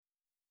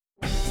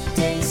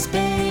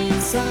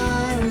Dayspace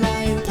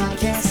Online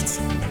Podcast.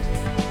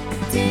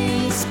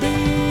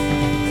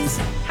 Dayspace.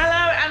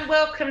 Hello and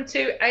welcome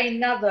to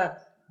another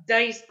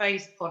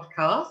Dayspace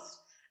podcast.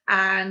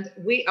 And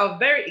we are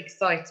very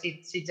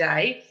excited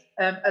today,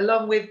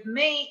 along with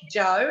me,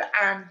 Joe,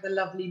 and the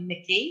lovely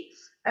Nikki.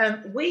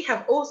 We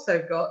have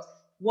also got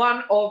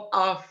one of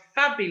our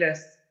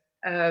fabulous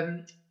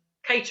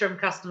Caterham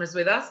customers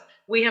with us.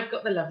 We have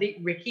got the lovely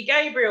Ricky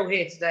Gabriel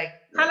here today.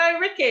 Hello,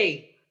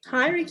 Ricky.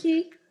 Hi,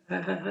 Ricky.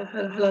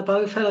 Hello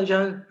both. Hello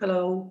Joe.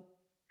 Hello.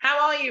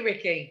 How are you,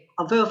 Ricky?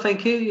 I'm well,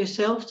 thank you.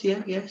 Yourself?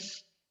 Yeah,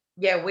 yes.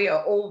 Yeah, we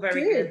are all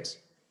very good.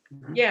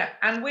 Good. Yeah,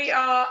 and we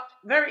are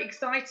very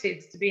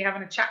excited to be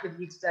having a chat with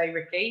you today,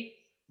 Ricky,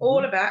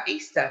 all about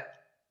Easter.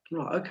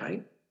 Right,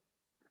 okay.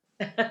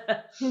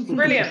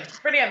 Brilliant.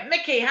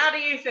 Mickey, how do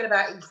you feel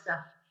about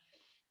Easter?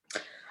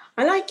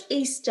 I like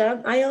Easter.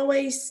 I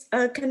always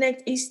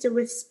connect Easter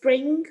with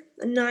spring,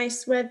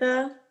 nice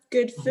weather,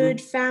 good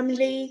food,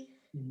 family.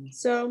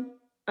 So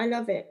I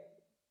love it.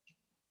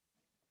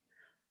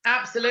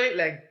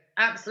 Absolutely.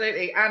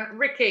 And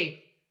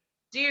Ricky,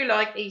 do you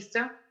like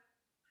Easter?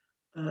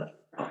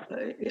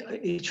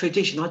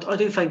 Tradition. I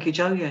do, thank you,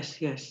 Joe. Yes.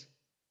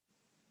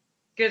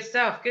 Good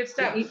stuff.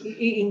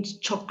 Eating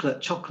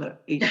chocolate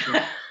each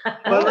week.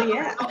 Oh,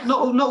 yeah. Not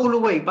all the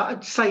week, but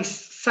I'd say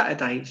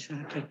Saturdays.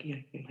 Thank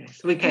you.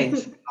 Yes.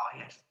 Weekends.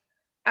 Yes.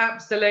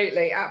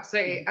 Absolutely.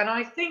 And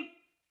I think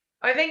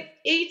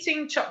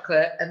eating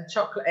chocolate and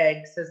chocolate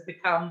eggs has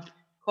become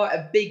quite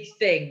a big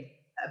thing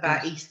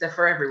about Easter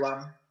for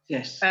everyone.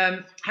 Yes.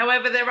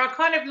 However, there are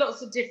kind of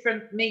lots of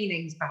different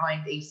meanings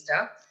behind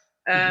Easter.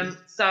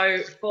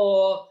 So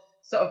for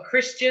sort of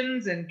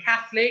Christians and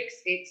Catholics,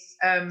 it's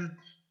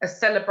a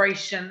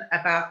celebration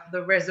about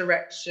the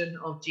resurrection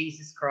of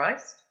Jesus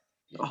Christ.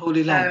 The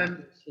Holy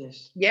Lamb.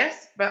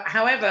 Yes, but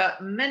however,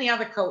 many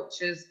other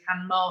cultures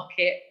can mark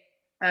it,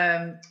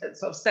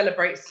 sort of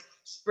celebrates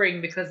spring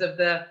because of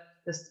the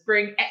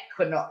spring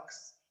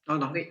equinox,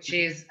 which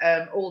is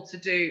all to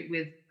do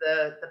with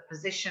the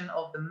position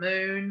of the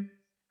moon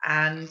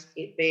and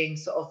it being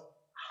sort of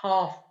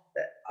half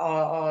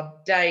our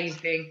days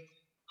being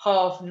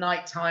half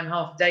nighttime,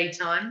 half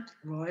daytime.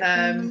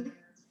 Right.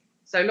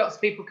 So lots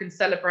of people can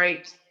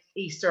celebrate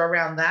Easter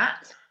around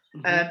that.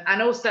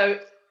 And also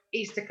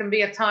Easter can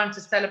be a time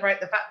to celebrate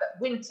the fact that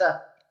winter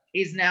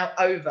is now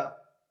over.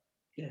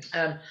 Yes.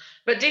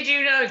 But did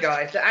you know,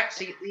 guys, that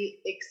actually the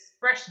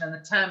expression and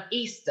the term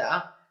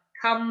Easter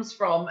comes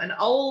from an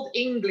old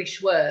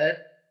English word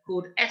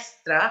called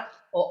estra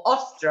or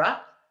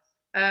ostra,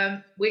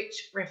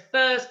 which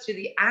refers to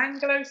the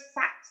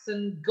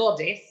Anglo-Saxon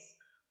goddess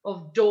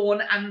of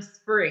dawn and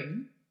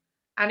spring.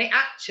 And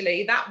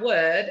that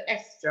word,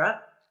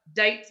 Estra,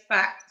 dates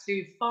back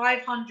to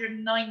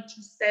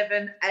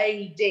 597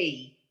 AD.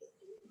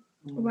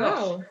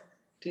 Wow. I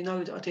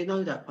didn't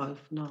know that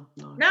both. No.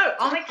 No,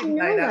 I didn't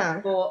know that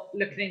before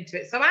looking into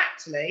it. So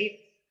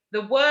actually,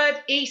 the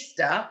word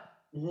Easter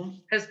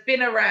has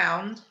been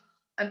around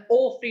an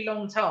awfully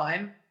long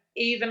time,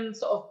 even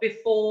sort of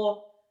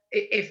before,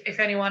 if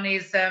anyone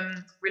is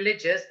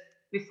religious,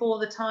 before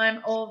the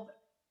time of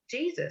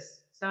Jesus.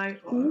 So I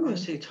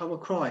see. Time of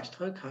Christ.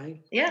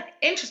 Okay. yeah,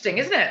 interesting,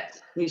 isn't it?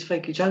 Please,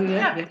 thank you, Joe.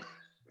 Yeah.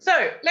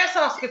 So let's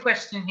ask a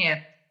question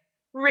here.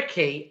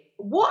 Ricky,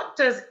 what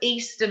does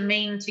Easter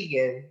mean to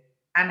you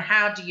and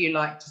how do you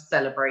like to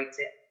celebrate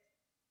it?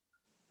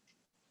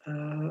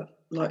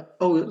 Like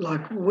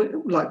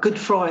Good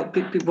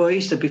Friday, well,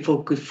 Easter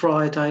before Good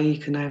Friday, you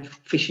can have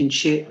fish and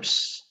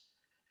chips.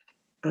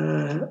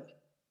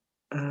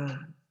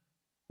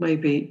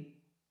 Maybe,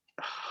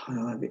 I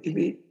don't know,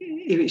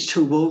 if it's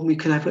too warm, we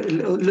can have a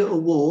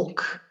little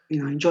walk,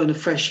 enjoying the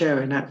fresh air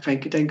and that thing.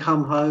 Then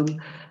come home.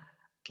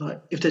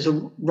 Like if there's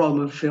a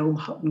Roman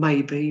film,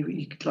 maybe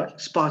you could, like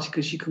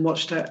Spartacus, you can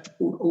watch that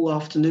all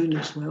afternoon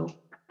as well.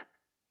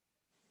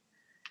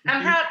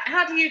 And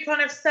how do you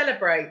kind of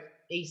celebrate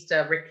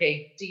Easter,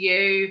 Ricky? Do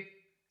you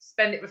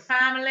spend it with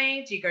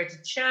family? Do you go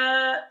to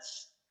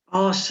church?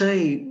 I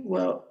see.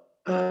 Well,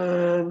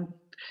 I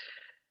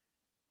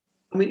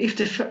mean,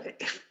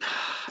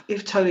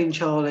 if Tony and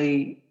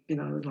Charlie,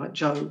 like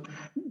Joe,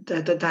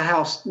 the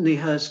house near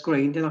her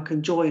screen, then I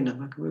can join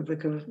them. We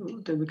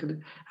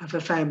can have a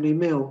family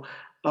meal.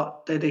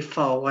 But they're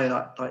far away.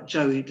 Like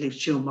Joe lives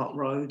Chilmark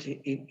Road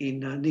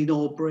in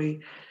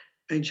Albury,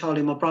 and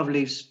Charlie, my brother,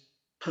 lives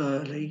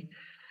Purley,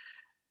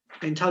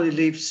 and Tony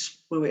lives.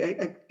 Well,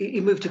 he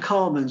moved to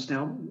Carmen's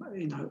now.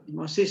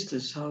 My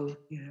sister's. So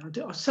yeah,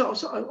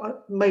 I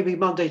maybe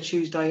Monday,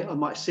 Tuesday, I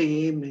might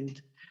see him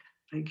and.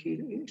 Thank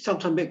you.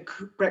 Sometimes make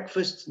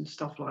breakfast and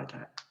stuff like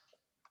that.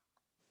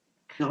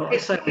 No, I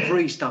say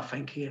free stuff.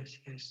 Thank you.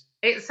 Yes.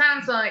 It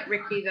sounds like,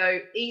 Ricky,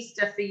 though,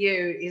 Easter for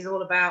you is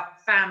all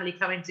about family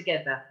coming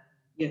together.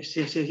 Yes.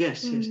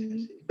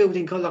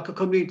 Building like a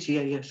community.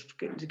 Yes.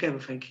 Getting together.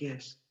 Thank you.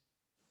 Yes.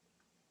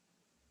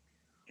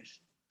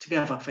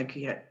 Together. Thank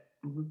you. Yeah.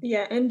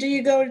 Yeah. And do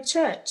you go to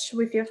church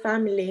with your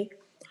family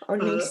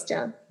on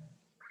Easter?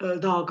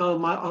 No, I go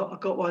on I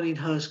got one in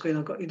Hurst Green.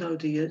 I got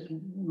the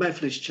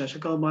Methodist Church. I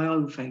go on my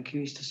own. Thank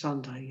you. Easter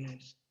Sunday.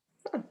 Yes.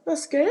 Oh,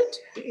 that's good.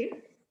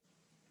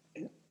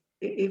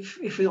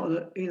 If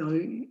you're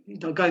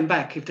not, going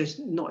back, if there's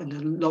not in the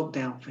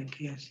lockdown, thank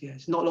you.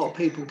 Yes. Not a lot of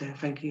people there.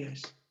 Thank you.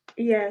 Yes.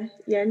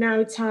 Yeah. Now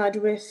it's hard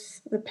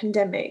with the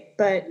pandemic,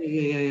 but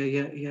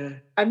Yeah.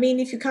 I mean,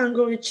 if you can't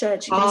go to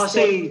church, you Oh, can I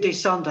still. see.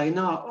 This Sunday.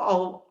 No.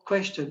 Oh,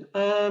 question.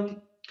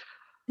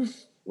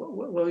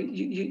 Well,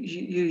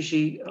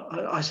 usually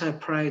I say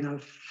pray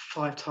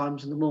 5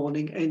 times in the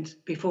morning, and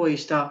before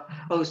Easter,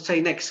 I would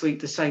say next week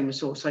the same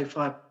as all. Say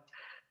five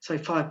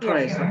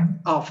prayers. Like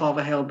Our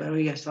Father, Hail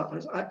Mary. Yes,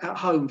 at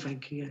home.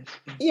 Thank you. Yes.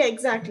 Yeah,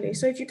 exactly.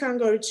 So if you can't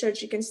go to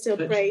church, you can still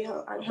But pray at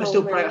home. I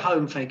still pray at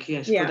home. Thank you.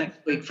 Yes. Yeah. For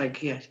next week.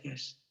 Thank you.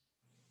 Yes.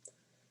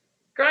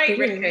 Great,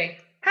 Brilliant. Ricky.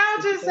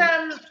 How does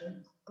I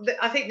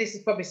think this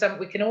is probably something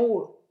we can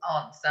all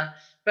answer,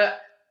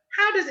 but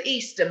how does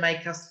Easter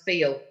make us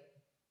feel?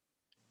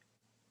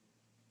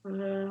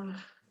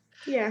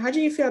 Yeah. How do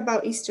you feel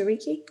about Easter,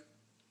 Ricky?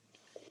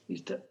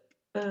 Easter.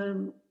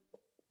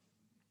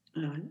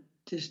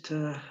 Just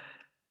like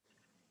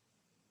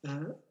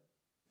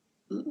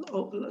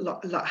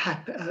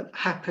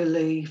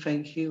happily,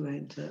 thank you,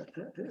 and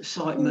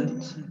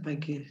excitement,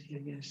 thank you.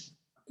 Yes.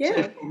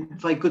 Yeah. So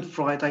very Good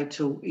Friday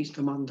till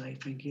Easter Monday,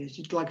 thank you. It's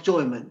just like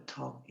enjoyment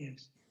time.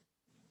 Yes.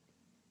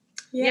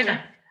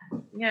 Yeah.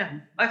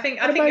 I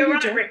think What you're about you,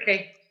 right, Jo?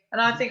 Ricky,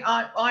 and I think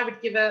I would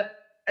give a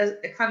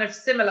kind of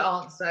similar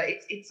answer.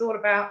 It's all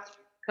about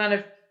kind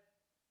of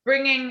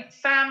bringing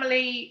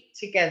family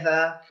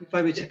together,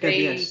 Maybe to together.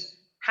 be Yes.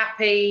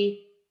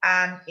 happy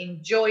and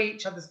enjoy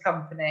each other's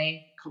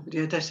company.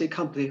 Yeah, that's it.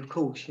 Company, of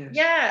course. Yes.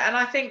 Yeah, and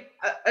I think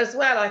as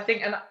well,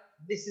 and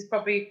this is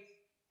probably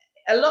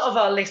a lot of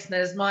our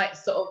listeners might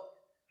sort of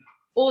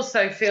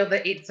also feel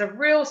that it's a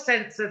real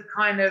sense of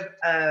kind of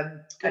a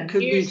new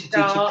Community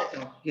start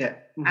together. Yeah.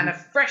 and a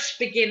fresh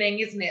beginning,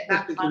 isn't it?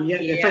 That time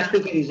of year. Fresh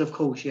beginnings, of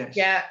course. Yes.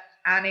 Yeah,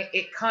 and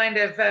it kind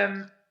of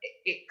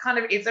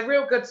it's a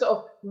real good sort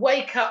of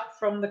wake up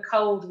from the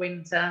cold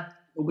winter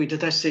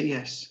That's it.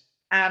 Yes.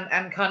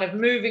 and kind of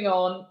moving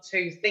on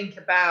to think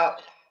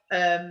about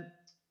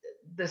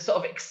the sort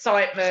of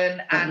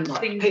excitement and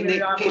like things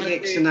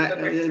picnics and that for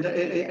the rest of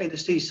the year. in the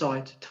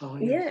seaside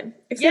time. Yeah.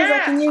 It feels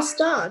like a Yeah. new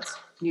start.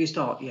 New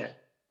start. Yeah.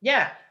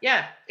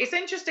 Yeah. It's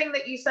interesting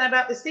that you say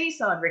about the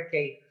seaside,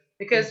 Ricky,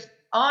 because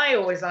I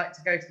always like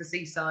to go to the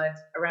seaside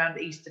around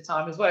Easter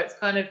time as well. It's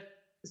kind of,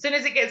 as soon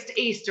as it gets to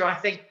Easter, I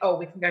think, oh,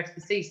 we can go to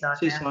the seaside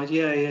now. Seaside.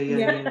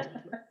 Yeah.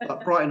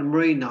 Like Brighton and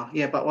Marina.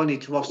 Yeah, but I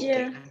need to Rossiter.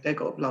 Yeah. They've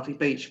got a lovely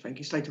beach. I think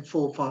it's stay till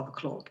 4 or 5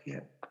 o'clock. Yeah.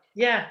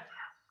 Yeah.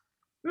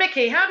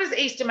 Mickey, how does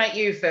Easter make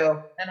you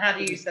feel, and how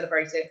do you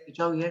celebrate it?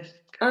 Joe, yes.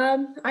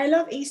 I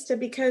love Easter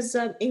because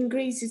in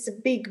Greece it's a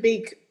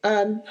big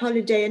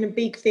holiday and a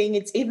big thing.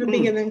 It's even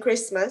bigger than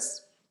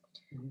Christmas,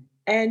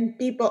 and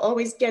people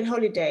always get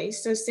holidays.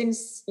 So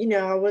since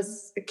I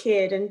was a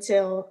kid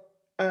until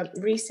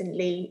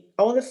recently,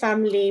 all the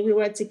family we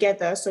were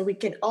together, so we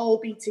can all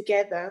be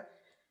together.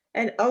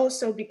 And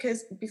also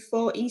because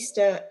before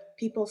Easter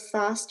people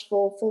fast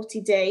for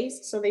 40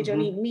 days, so they don't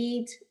eat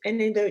meat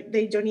and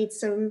they don't eat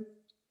some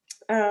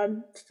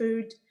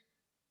food.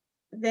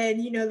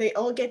 Then they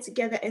all get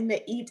together and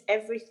they eat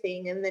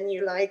everything, and then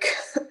you like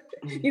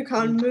you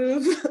can't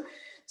move.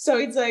 So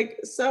it's like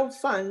so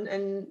fun,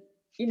 and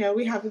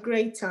we have a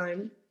great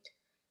time.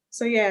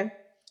 So yeah,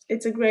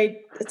 it's a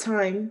great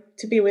time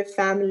to be with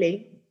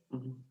family.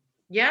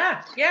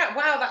 Yeah.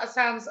 Wow, that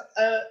sounds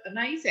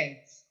amazing.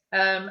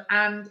 And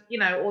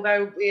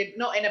although we're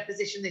not in a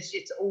position this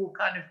year to all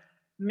kind of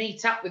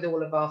meet up with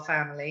all of our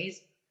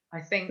families,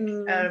 I think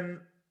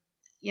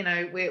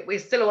we're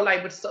still all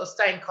able to sort of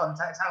stay in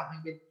contact,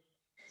 aren't we, with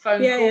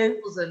phone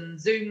calls and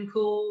Zoom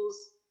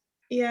calls.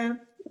 Yeah,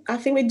 I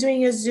think we're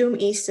doing a Zoom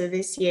Easter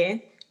this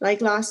year, like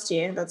last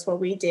year. That's what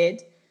we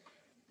did.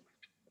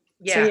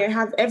 Yeah. So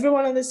have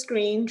everyone on the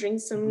screen,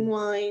 drink some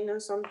wine or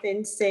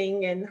something,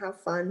 sing and have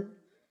fun.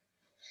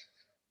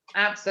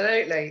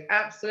 Absolutely.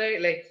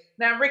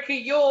 Now, Ricky,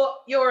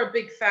 you're a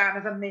big fan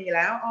of a meal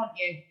out, aren't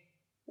you?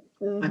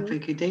 I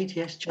think indeed,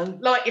 yes, Joe.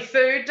 Like your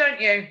food, don't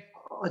you?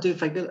 I do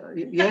think,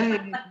 yeah.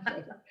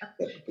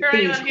 For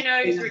anyone who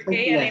knows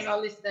Ricky, any of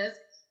our listeners,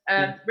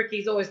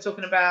 Ricky's always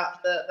talking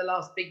about the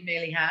last big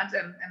meal he had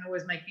and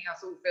always making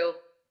us all feel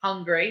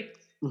hungry.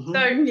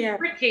 So,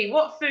 Ricky,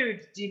 what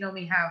food do you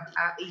normally have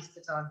at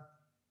Easter time?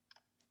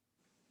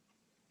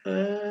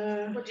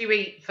 What do you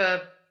eat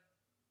for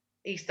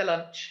Easter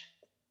lunch?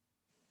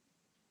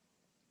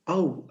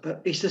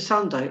 Easter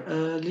Sunday,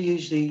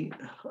 usually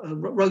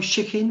roast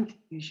chicken,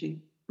 usually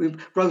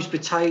with roast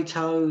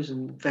potatoes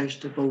and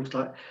vegetables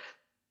like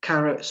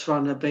carrots,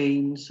 runner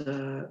beans,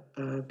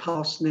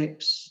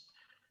 parsnips,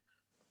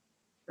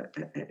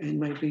 and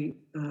maybe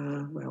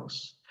what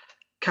else?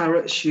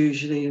 Carrots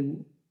usually,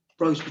 and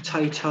roast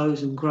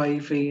potatoes and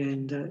gravy,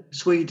 and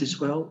swede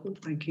as well.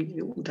 Thank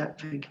you. All that,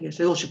 thank you. Yes,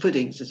 and also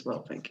puddings as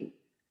well. Thank you.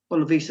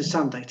 On of Easter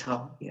Sunday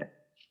time, yeah.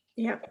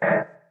 Yeah.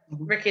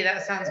 Ricky,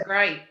 that sounds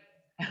great.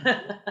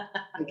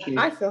 Thank you.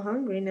 I feel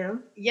hungry now.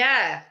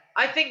 Yeah,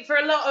 I think for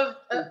a lot of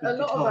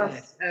Good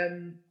us,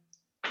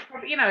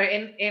 probably,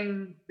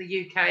 in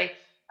the UK,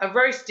 a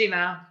roast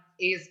dinner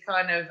is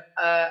kind of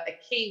a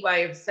key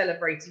way of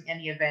celebrating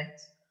any event.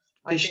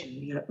 I think,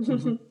 Yeah.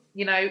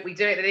 Mhm. we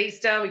do it at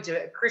Easter, we do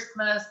it at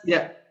Christmas.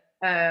 Yeah.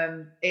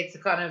 It's a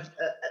kind of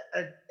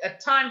a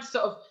time to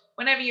sort of,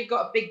 whenever you've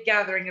got a big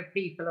gathering of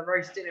people, a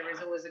roast dinner is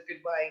always a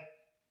good way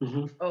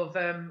Mhm. of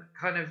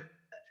kind of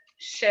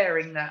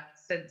sharing that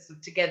sense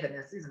of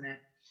togetherness, isn't it?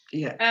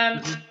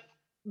 Yeah.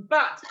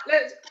 But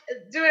let's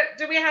do it.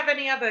 Do we have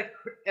any other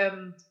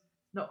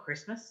not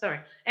Christmas, sorry,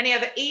 any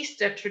other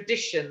Easter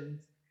traditions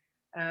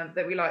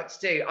that we like to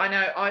do? I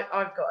know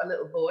I've got a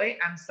little boy,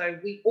 and so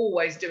we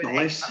always do an egg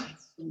Nice. hunt.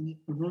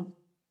 Mhm.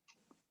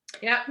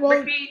 Yeah, Well-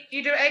 Ricky, do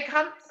you do egg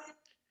hunts?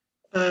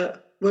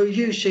 Well,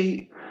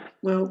 usually,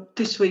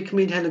 this week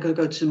me and Helen are going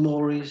to go to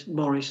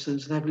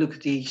Morrison's and have a look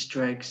at the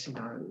Easter eggs.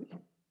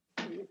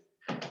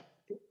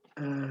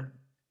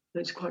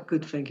 It's quite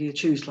good, thank you. You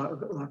choose like a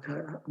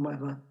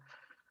whatever.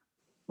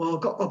 Well, I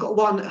got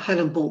one.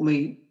 Helen bought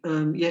me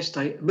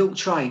yesterday, a milk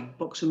tray,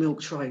 box of milk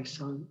tray.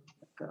 So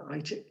I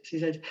ate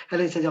it.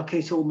 Helen said I can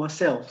eat it all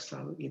myself.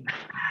 So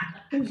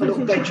a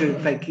little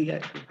bedroom, thank you.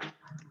 Yeah.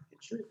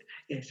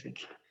 Yes,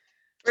 thank you.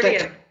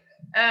 Brilliant.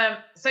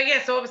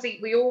 So obviously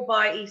we all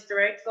buy Easter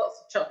eggs,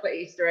 lots of chocolate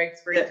Easter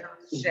eggs for each other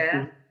to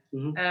share.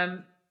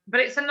 Mhm.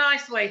 But it's a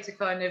nice way to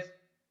kind of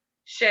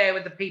share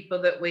with the people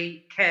that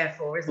we care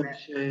for, isn't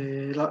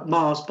it? Like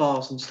Mars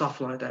bars and stuff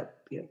like that.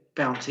 Yeah,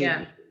 Bounty.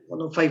 Yeah.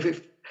 One of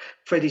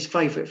Freddie's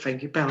favourite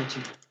thing,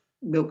 Bounty,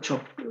 milk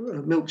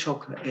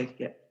chocolate egg.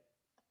 Yeah.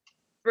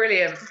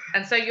 Brilliant.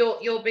 And so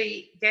you'll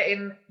be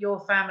getting your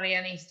family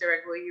an Easter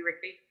egg, will you,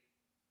 Ricky?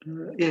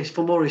 Yes,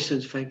 for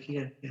Morrison's, thank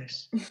you. Yeah,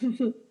 yes.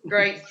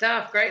 Great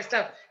stuff. Great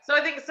stuff. So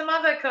I think some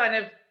other kind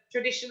of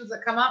traditions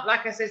that come up,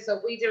 like I said,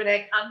 so we do an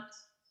egg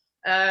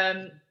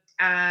hunt,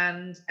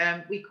 and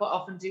we quite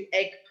often do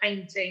egg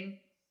painting,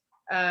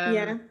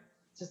 Yeah.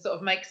 to sort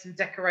of make some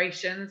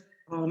decorations.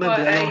 I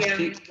remember that Quite last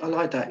year. I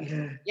like that.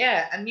 Yeah.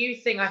 Yeah, a new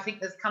thing I think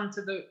that's come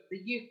to the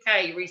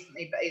UK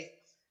recently, but is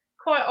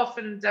quite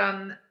often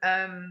done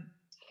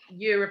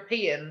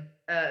European,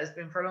 has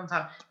been for a long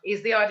time,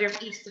 is the idea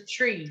of Easter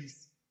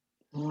trees.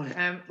 Right.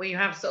 Where you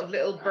have sort of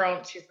little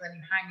branches and then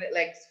you hang little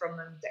eggs from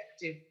them,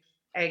 decorative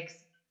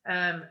eggs.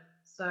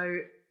 So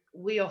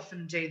we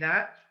often do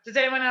that. Does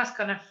anyone else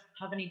kind of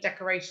have any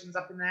decorations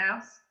up in the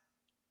house?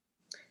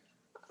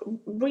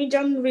 We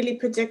don't really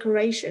put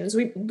decorations.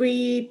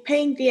 We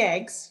paint the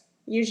eggs,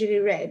 usually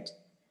red,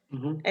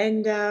 Mhm.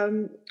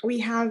 and we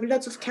have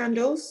lots of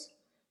candles.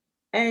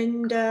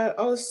 And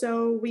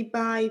also we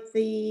buy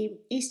the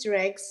Easter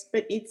eggs,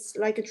 but it's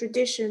like a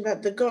tradition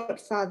that the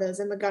godfathers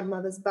and the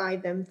godmothers buy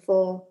them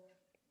for,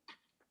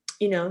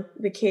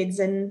 the kids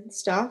and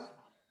stuff.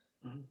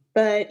 Mhm.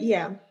 But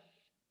yeah,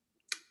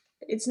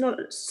 it's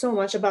not so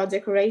much about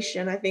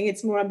decoration. I think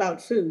it's more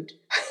about food.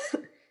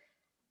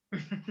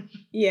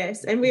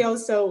 Yes, and we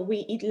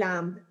eat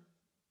lamb.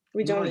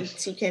 We don't Nice. eat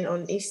chicken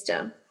on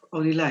Easter.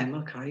 Only lamb.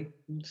 Okay,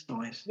 that's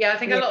nice. Yeah, I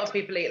think a Yeah. lot of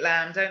people eat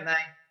lamb, don't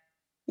they?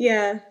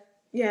 Yeah.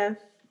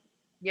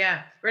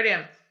 Yeah,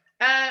 brilliant.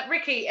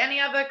 Ricky, any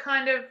other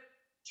kind of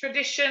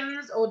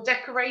traditions or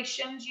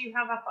decorations you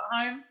have up at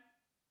home?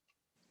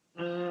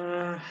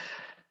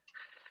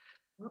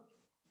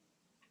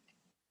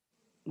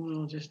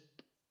 Well,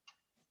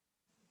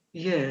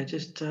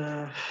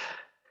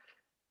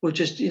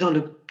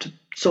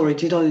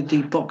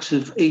 the box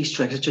of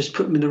Easter eggs, just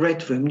put them in the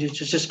red room,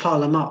 just pile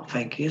them up,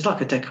 thank you. It's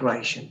like a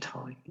decoration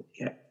time,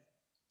 yeah.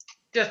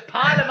 Just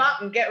pile them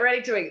up and get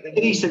ready to eat them.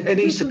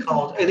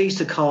 And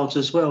Easter cards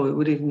as well, it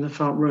would even in the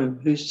front room.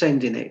 Who's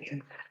sending it? Yeah.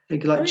 They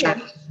go like yeah.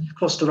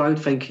 across the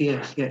road, thank you,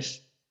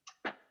 yes.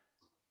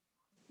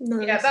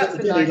 Nice. Yeah, that's a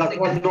Jenny, nice like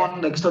thing. one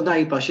next door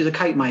neighbour, she's a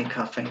cake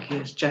maker, thank you,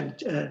 yes.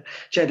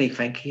 Jenny,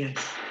 thank you,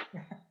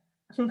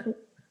 yes.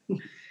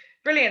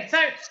 Brilliant. So,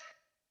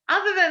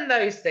 other than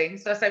those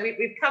things, so I say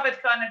we've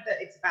covered kind of that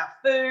it's about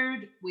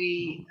food.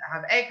 We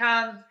have egg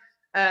hunts,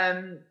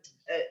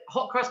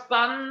 hot cross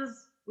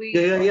buns.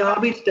 Yeah.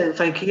 I'm into that,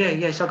 thank you. Yeah,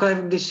 yes. I got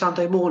them this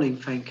Sunday morning,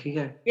 thank you.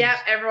 Yeah. Yeah,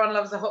 everyone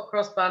loves a hot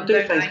cross bun, Do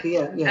don't thank they? you.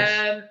 Yeah,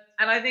 yes.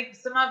 And I think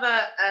some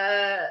other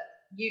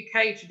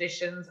UK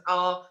traditions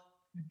are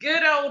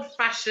good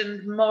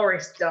old-fashioned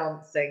Morris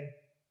dancing.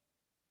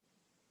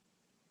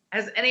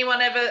 Has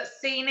anyone ever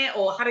seen it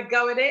or had a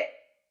go at it?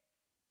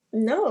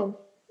 No,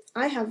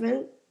 I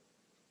haven't.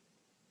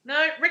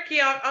 No,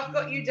 Ricky, I've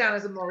got you down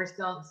as a Morris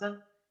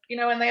dancer. You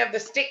know when they have the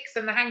sticks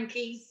and the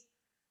hankies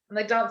and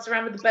they dance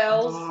around with the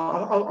bells.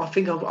 I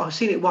think I've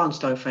seen it once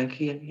though, thank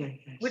you. Yeah,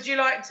 yes. Would you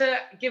like to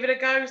give it a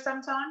go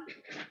sometime?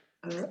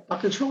 I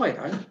can try it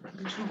though.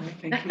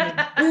 Thank you.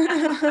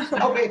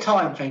 I'll get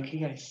time, thank you.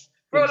 Yes.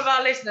 For all of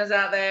our listeners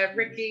out there,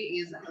 Ricky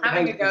is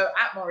having a go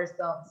at Morris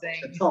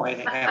dancing.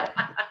 Trying it out.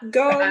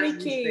 Go, as we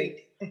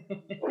Ricky.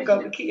 speak.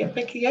 Go, Ricky. Yeah,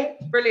 thank you. Yeah.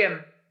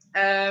 Brilliant.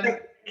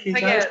 Thank you, So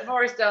yeah,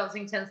 Morris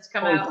dancing tends to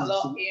come out a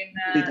lot in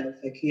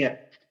Thank you. Yeah.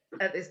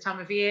 at this time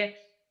of year.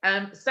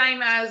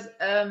 Same as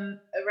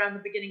around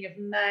the beginning of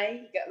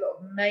May, you get a lot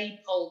of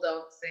maypole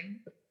dancing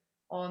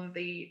on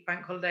the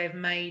bank holiday of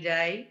May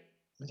Day.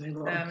 They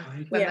were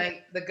okay.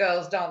 When the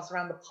girls dance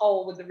around the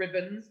pole with the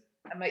ribbons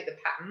and make the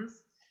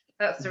patterns.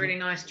 That's a really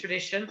nice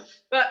tradition.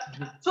 But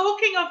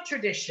talking of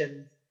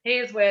traditions,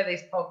 here's where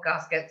this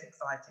podcast gets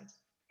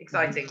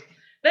exciting.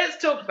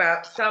 Let's talk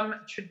about some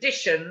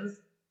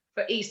traditions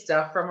for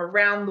Easter from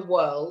around the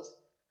world.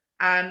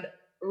 And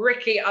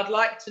Ricky, I'd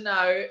like to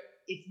know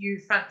if you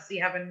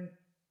fancy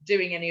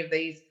doing any of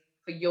these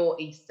for your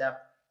Easter.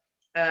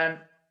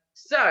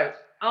 So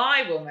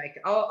I will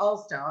I'll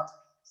start.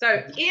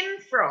 So in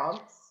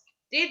France,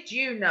 did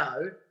you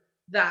know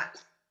that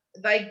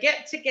they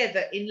get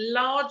together in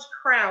large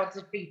crowds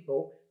of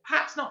people,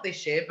 perhaps not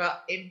this year,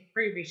 but in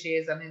previous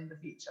years and in the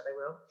future they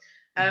will.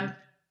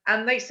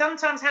 And they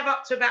sometimes have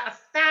up to about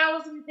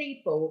 1,000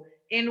 people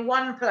in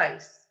one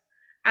place.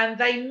 And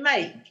they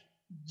make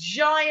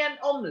giant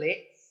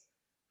omelettes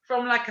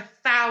from like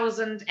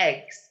 1,000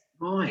 eggs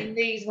in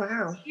these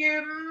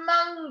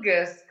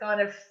humongous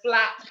kind of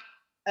flat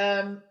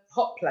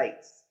hot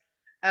plates.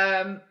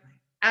 And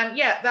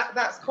yeah,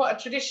 that's quite a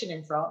tradition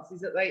in France, is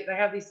that they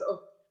have these sort of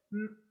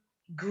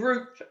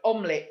group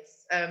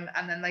omelettes, and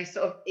then they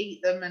sort of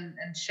eat them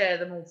and share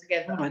them all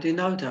together. Oh, I didn't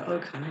know that.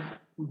 Okay.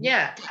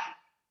 Yeah.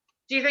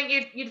 Do you think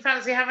you'd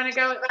fancy having a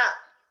go at that,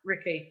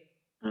 Ricky?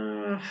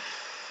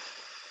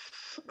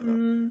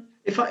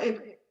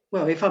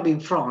 If I'm in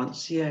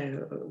France, yeah,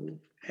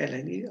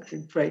 Helen, I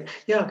think great.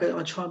 Yeah,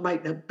 I'll try and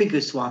make the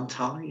biggest one,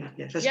 Ty.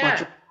 Yeah, that's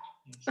my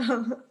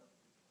dream.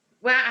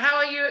 Well, how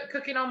are you at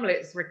cooking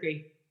omelettes,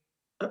 Ricky?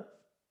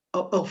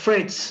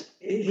 Fred's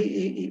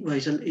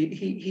he's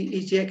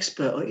the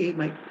expert. He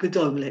makes good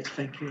omelettes.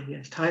 Thank you.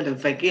 Yes, Tyler.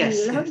 Thank you.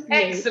 Yes.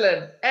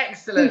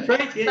 Excellent.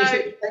 Fred,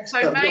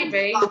 so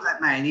maybe that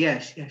man.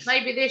 Yes.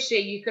 Maybe this year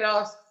you could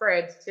ask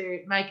Fred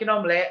to make an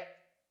omelette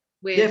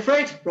with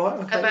Fred. Right.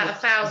 Okay, about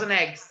 1,000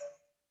 eggs.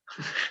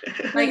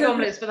 Make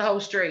omelettes for the whole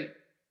street.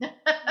 No,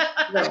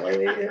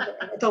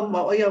 I don't.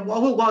 I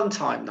will one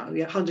time though.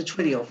 Yeah,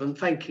 120 of them.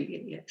 Thank you.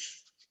 Yes.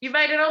 You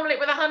made an omelette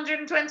with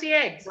 120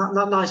 eggs.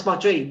 That's my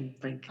dream.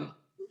 Thank you.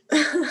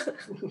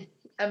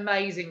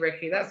 Amazing,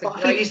 Ricky. That's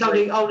I think it's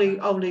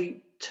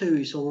only two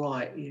is all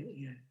right.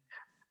 Yeah.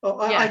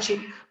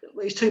 Actually,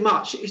 it's too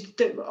much.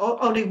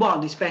 Only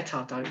one is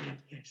better, don't you?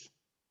 Yes.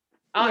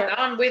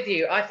 I'm with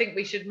you. I think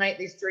we should make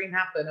this dream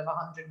happen of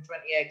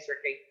 120 eggs,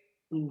 Ricky.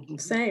 Mm-hmm.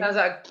 Same. Sounds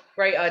like a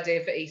great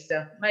idea for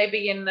Easter.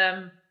 Maybe in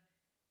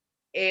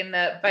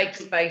Bake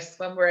Space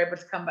when we're able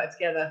to come back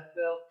together,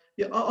 Bill.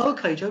 Yeah,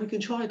 okay, Joe, we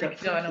can try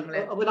that.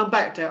 When I'm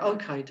back there,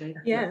 okay,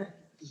 Dean. Yeah.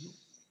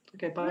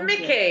 Okay, bye.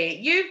 Mickey,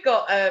 you've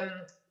got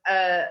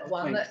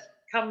one that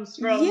comes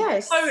from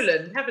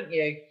Poland, haven't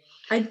you?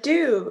 I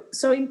do.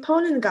 So in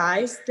Poland,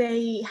 guys,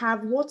 they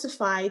have water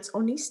fights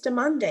on Easter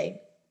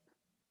Monday.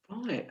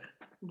 Right.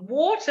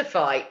 Water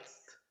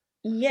fights?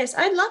 Yes,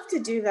 I'd love to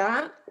do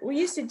that. We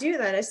used to do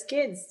that as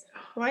kids.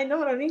 Why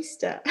not on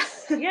Easter?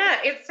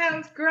 Yeah, it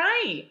sounds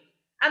great.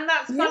 And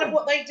that's kind of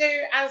what they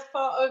do as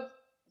part of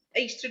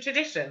Easter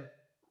tradition.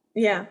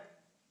 Yeah.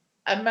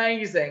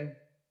 Amazing.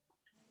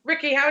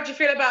 Ricky, how do you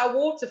feel about a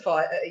water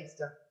fight at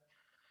Easter?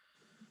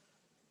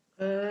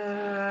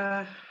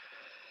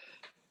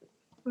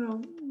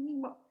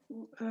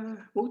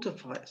 Water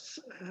fights.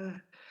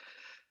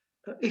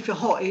 If you're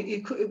hot,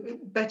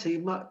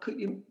 it might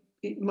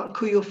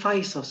cool your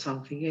face or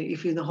something.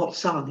 If you're in the hot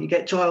sun, you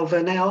get dry over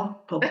an hour,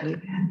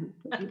 probably.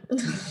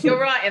 You're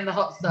right, in the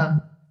hot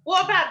sun.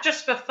 What about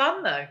just for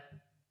fun, though?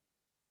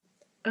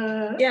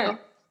 Yeah.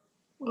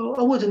 Well,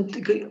 I wouldn't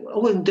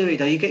do it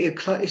though. You get your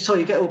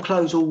you get all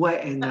clothes all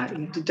wet in that.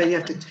 Then you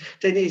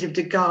have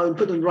to go and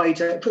put the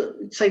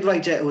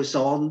radiator was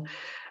on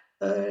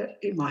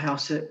in my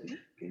house.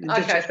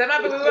 Okay, so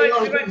maybe we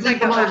won't take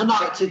them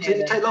overnight.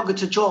 It take longer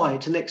to dry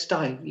the next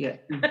day. Yeah.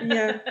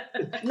 Yeah.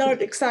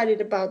 Not excited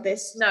about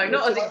this. No,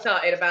 not as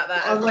excited about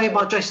that. I'm wearing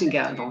my dressing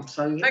gown on.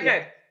 So yeah.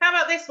 Okay. How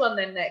about this one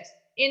then next?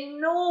 In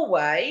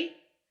Norway,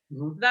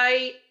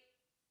 they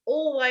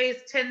always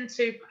tend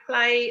to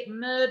play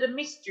murder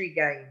mystery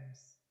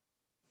games.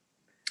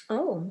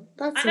 Oh,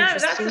 that's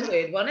interesting. That's a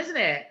weird one, isn't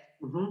it?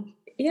 Mm-hmm.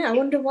 Yeah, I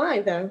wonder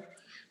why though.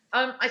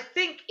 I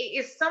think it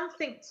is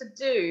something to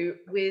do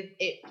with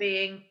it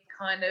being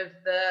kind of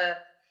the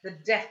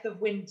death of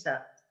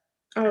winter.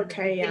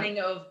 Okay, the beginning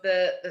of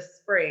the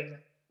spring.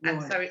 And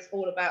so it's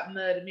all about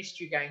murder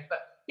mystery games.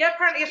 But yeah,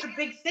 apparently it's a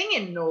big thing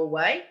in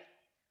Norway.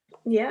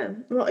 Yeah,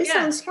 well, it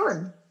sounds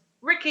fun.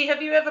 Ricky,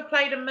 have you ever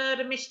played a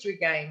murder mystery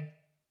game?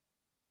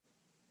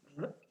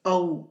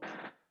 Oh,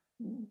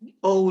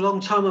 long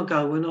time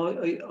ago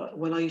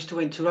when I used to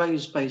went to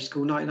Ravensbay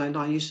School, 1999,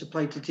 I used to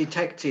play the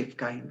detective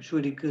game. It's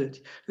really good.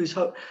 Who's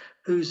like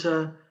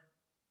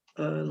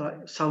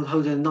someone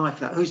holding a knife?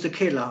 That who's the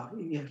killer?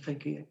 Yeah,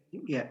 thank you.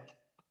 Yeah.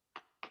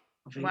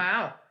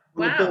 Wow.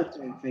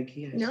 Thank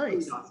you. Yes.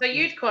 Nice. So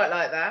you'd quite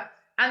like that,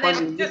 and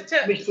then just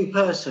to mystery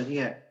person,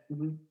 yeah.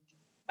 Mm-hmm.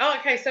 Oh,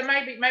 okay. So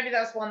maybe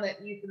that's one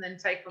that you can then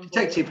take on board.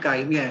 Detective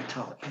game, yeah.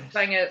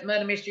 Playing a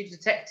murder mystery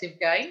detective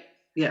game.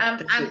 Yeah. And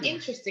definitely.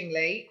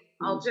 interestingly,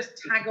 I'll just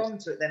tag on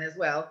to it then as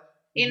well.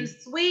 In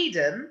Mhm.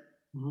 Sweden,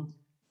 Mhm.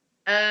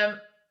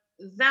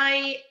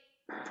 they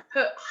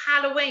put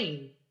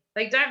Halloween.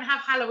 They don't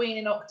have Halloween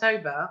in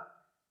October.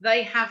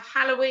 They have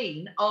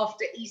Halloween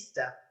after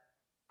Easter.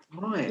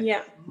 Right.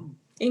 Yeah.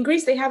 In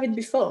Greece, they have it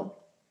before.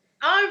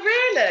 Oh,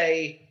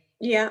 really?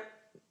 Yeah.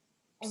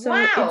 So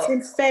it's Wow.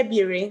 in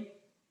February.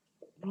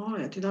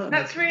 Right. I didn't know.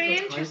 That's really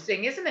Okay.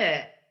 interesting, isn't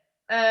it?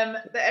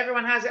 That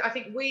everyone has it. I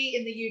think we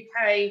in the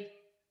UK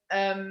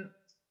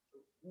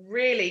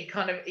really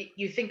kind of,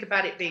 you think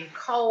about it being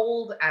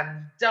cold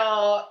and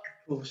dark,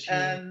 Of course,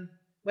 yeah.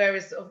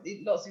 whereas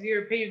lots of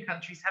European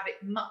countries have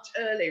it much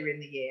earlier in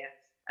the year.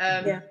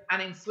 Yeah.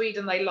 And in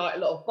Sweden, they light a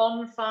lot of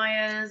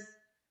bonfires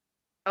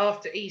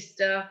after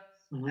Easter.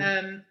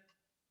 Mhm.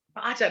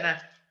 But I don't know.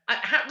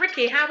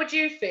 Ricky, how would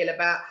you feel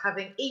about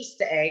having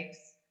Easter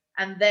eggs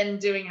and then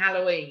doing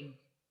Halloween?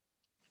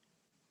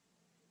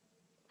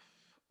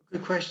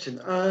 Good question.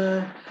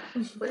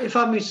 If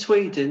I'm in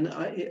Sweden,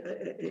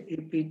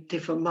 it'd be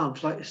different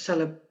months. Like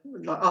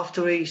like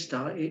after Easter,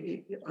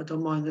 I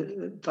don't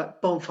mind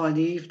like bonfire in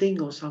the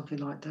evening or something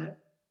like that.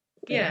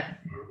 Yeah.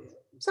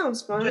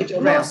 Sounds fun. Change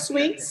it More around.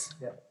 sweets.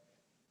 Yeah.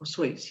 Or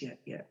sweets, yeah.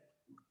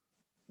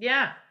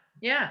 Yeah.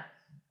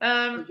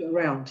 Change it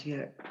around,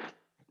 yeah.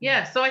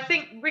 Yeah. So I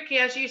think, Ricky,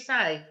 as you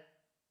say,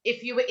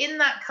 if you were in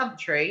that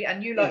country,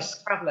 and you like to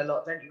Yes. travel a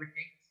lot, don't you,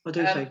 Ricky? I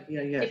do think,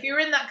 yeah. If you're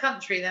in that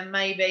country, then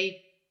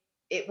maybe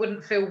it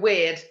wouldn't feel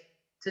weird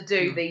to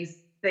do No. these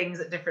things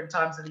at different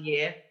times of the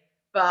year.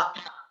 But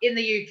in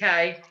the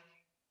UK,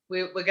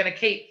 we're going to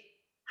keep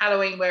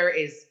Halloween where it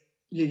is.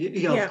 Yeah,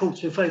 Yeah. of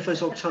course, the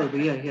 31st October,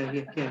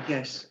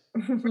 yes.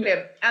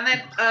 Brilliant. And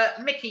then,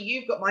 Mickey,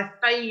 you've got my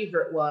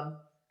favourite one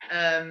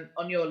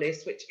on your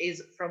list, which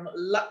is from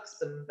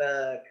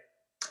Luxembourg.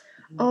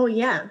 Oh,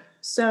 yeah.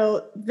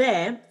 So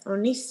there,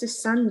 on Easter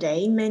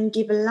Sunday, men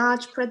give a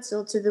large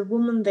pretzel to the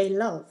woman they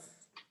love.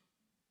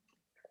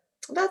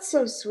 That's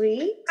so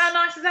sweet. How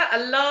nice is that?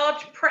 A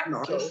large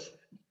pretzel. Nice.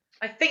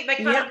 I think they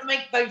kind of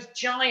make those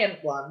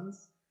giant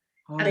ones,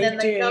 and They then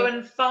they go do.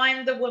 and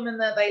find the woman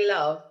that they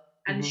love,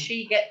 and Mhm.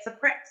 she gets a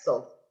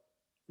pretzel.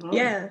 Right.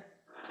 Yeah.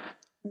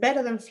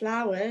 Better than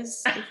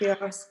flowers, if you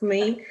ask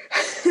me.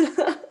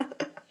 I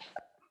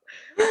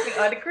think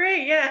I'd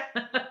agree, yeah.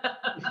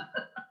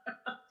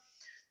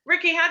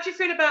 Ricky, how do you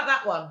feel about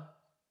that one?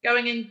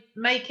 Going and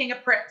making a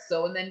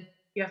pretzel, and then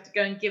you have to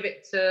go and give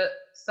it to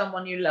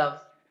someone you love.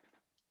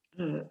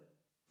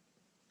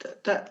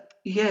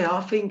 Yeah,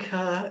 I think.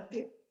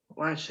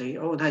 Well, actually,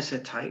 I wouldn't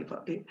hesitate,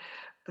 but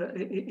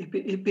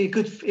it'd be a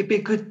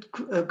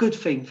good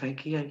thing.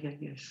 Thank you. Yeah,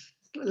 yes.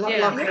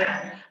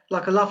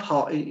 Like a love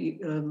heart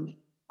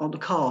on the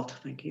card.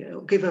 Thank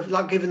you.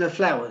 Giving her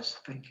flowers.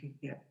 Thank you.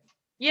 Yeah.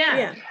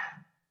 Yeah.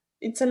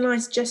 It's a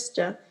nice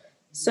gesture.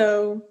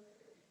 So,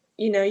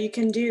 you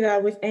can do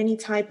that with any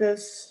type of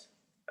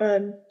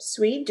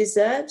sweet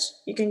dessert.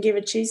 You can give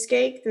a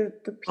cheesecake. The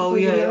people Oh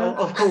you yeah, love.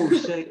 of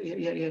course.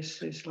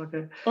 Yes. It's like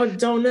a. Or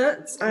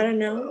donuts. I don't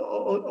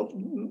know.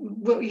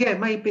 Well, yeah,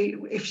 maybe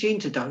if she's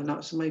into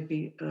donuts,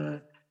 maybe a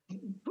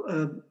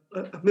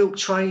milk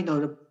tray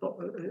or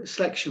a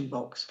selection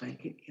box.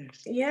 Thank you.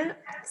 Yes. Yeah.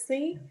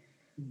 See.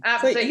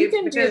 Absolutely. So you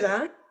can do because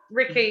that.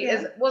 Ricky,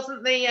 Yeah.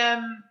 wasn't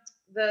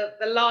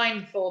the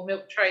line for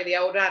milk tray the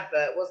old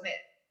advert, wasn't it?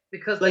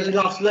 Because Lady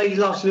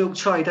loves milk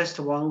tray. That's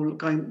the one all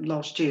going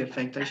last year. I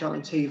think they showed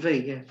on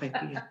TV. Yeah, thank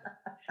you. Yeah.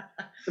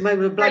 So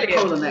maybe a black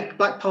Brilliant.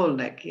 polar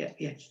neck. Yeah,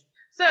 yes.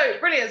 So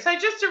brilliant. So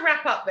just to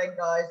wrap up then,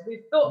 guys,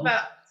 we've thought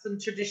about some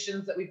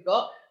traditions that we've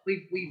got.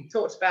 We've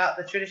talked about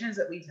the traditions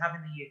that we have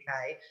in the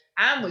UK,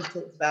 and we've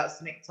talked about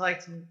some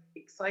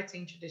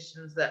exciting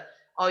traditions that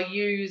are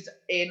used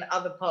in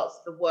other parts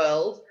of the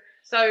world.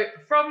 So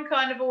from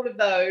kind of all of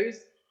those,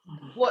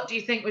 what do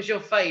you think was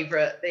your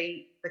favourite?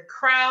 The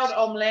crowd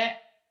omelette,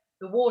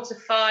 the water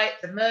fight,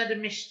 the murder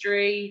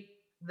mystery,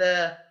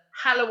 the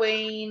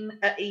Halloween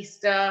at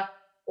Easter,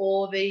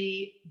 or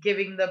the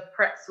giving the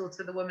pretzel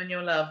to the woman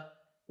you love?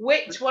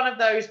 Which one of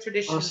those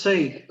traditions I'll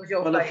see. was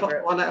your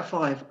favourite? 1 out of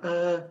 5.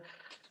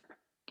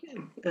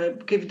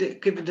 Give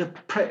the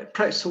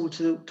pretzel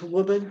to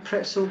woman.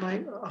 Pretzel,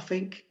 mate. I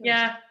think.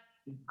 Yeah,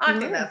 I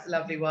think that's a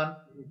lovely one.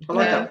 I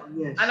like that one.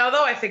 Yes. And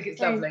although I think it's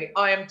Same. lovely,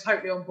 I am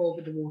totally on board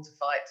with the water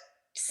fight.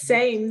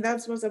 Same.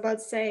 That's what I was about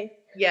to say.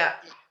 Yeah.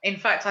 In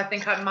fact, I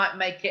think I might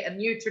make it a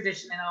new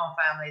tradition in our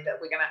family that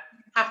we're going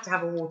to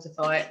have a water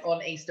fight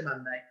on Easter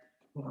Monday.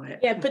 Right.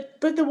 Yeah,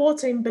 put the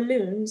water in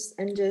balloons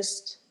and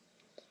just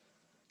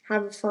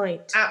have a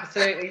fight.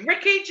 Absolutely.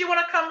 Ricky, do you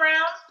want to come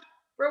round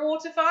for a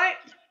water fight?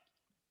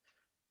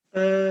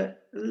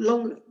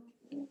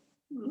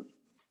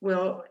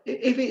 Well,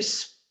 if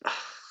it's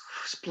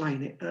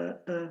explain it.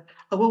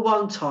 I will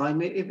one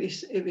time if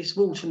it's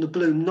water in the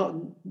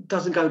balloon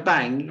doesn't go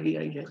bang.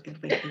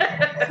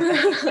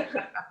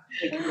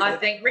 I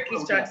think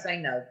Ricky's trying to say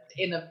no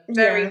in a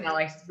very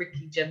nice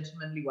Ricky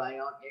gentlemanly way,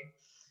 aren't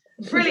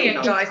you?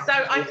 Brilliant, guys. So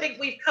I think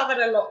we've covered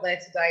a lot there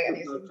today, and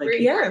it's been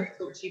really great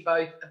to talk to you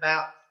both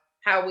about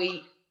how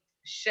we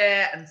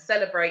share and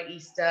celebrate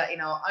Easter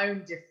in our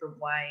own different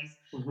ways.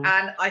 Mhm.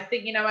 And I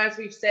think, as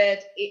we've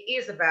said, it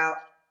is about,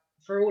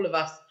 for all of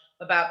us,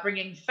 about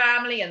bringing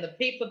family and the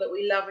people that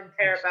we love and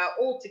care about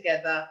all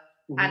together.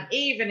 Mhm. And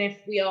even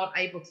if we aren't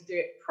able to do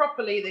it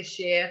properly this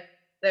year,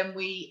 then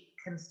we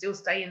can still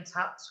stay in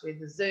touch with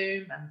the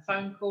Zoom and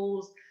phone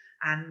calls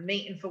and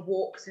meeting for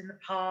walks in the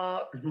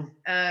park. Mhm.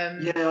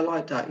 Um, Yeah, I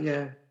like that.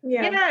 Yeah.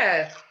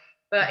 yeah,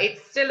 but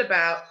it's still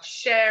about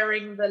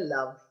sharing the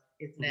love,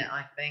 isn't it?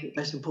 I think,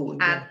 That's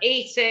important. and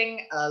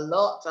eating a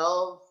lot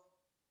of.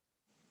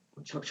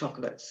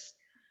 Chocolates.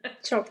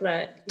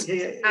 Chocolate.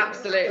 Yeah,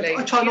 Absolutely.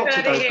 I try You not to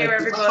heard though. it here,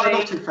 Frankie. I try not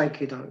everybody. to,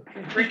 Frankie, though.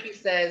 Ricky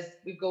says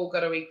we've all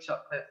got to eat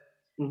chocolate.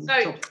 Mhm.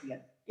 So, Chocolate, yeah.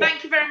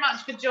 Thank you very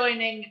much for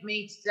joining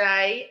me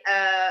today,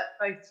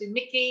 both to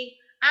Mickey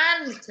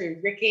and to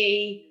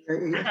Ricky.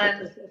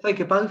 And Thank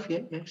you both. Yeah,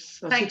 yes.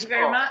 thank you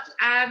very much.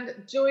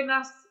 And join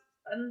us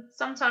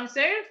sometime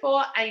soon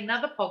for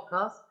another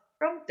podcast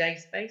from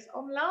Dayspace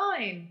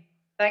Online.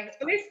 Thanks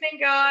for listening,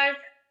 guys.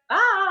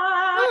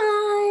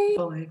 Bye. Bye.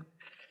 Bye.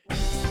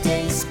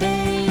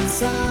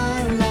 Dayspace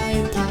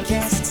Online Podcast.